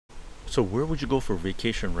So where would you go for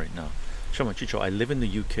vacation right now? Shama Chicho, I live in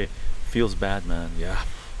the UK. Feels bad, man. Yeah,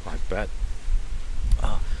 I bet.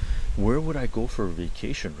 Where would I go for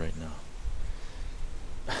vacation right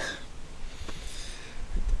now?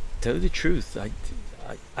 Tell you the truth,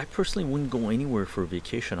 I personally wouldn't go anywhere for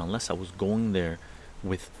vacation unless I was going there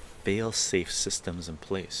with fail-safe systems in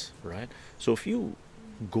place, right? So if you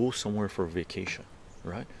go somewhere for vacation,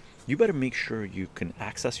 right, you better make sure you can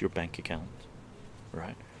access your bank account,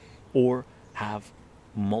 right, or have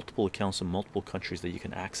multiple accounts in multiple countries that you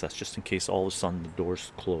can access just in case all of a sudden the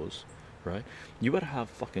doors close, right? You better have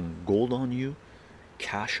fucking gold on you,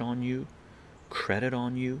 cash on you, credit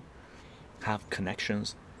on you, have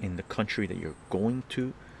connections in the country that you're going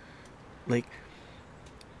to. Like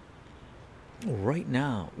right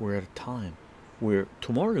now, we're at a time where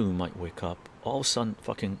tomorrow we might wake up, all of a sudden,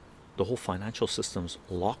 fucking the whole financial system's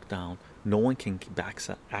locked down. No one can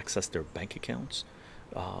access their bank accounts.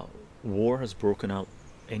 Uh, War has broken out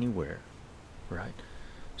anywhere, right?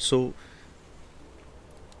 So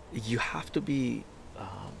you have to be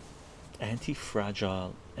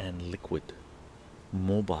anti-fragile and liquid,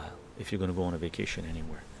 mobile if you're going to go on a vacation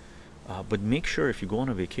anywhere. But make sure if you go on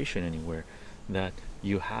a vacation anywhere that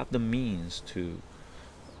you have the means to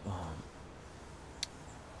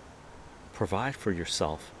provide for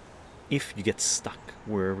yourself if you get stuck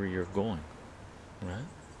wherever you're going, right?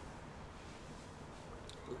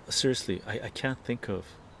 Seriously, I can't think of,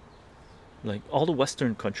 like, all the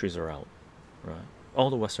Western countries are out, right? All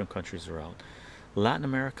the Western countries are out. Latin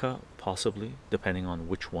America, possibly, depending on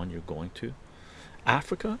which one you're going to.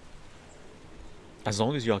 Africa, as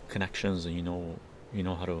long as you have connections and you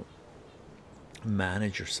know how to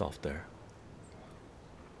manage yourself there.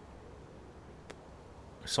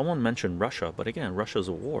 Someone mentioned Russia, but again, Russia's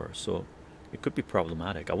a war, so it could be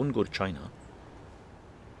problematic. I wouldn't go to China.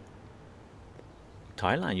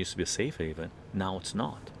 Thailand used to be a safe haven, now it's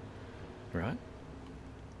not, right?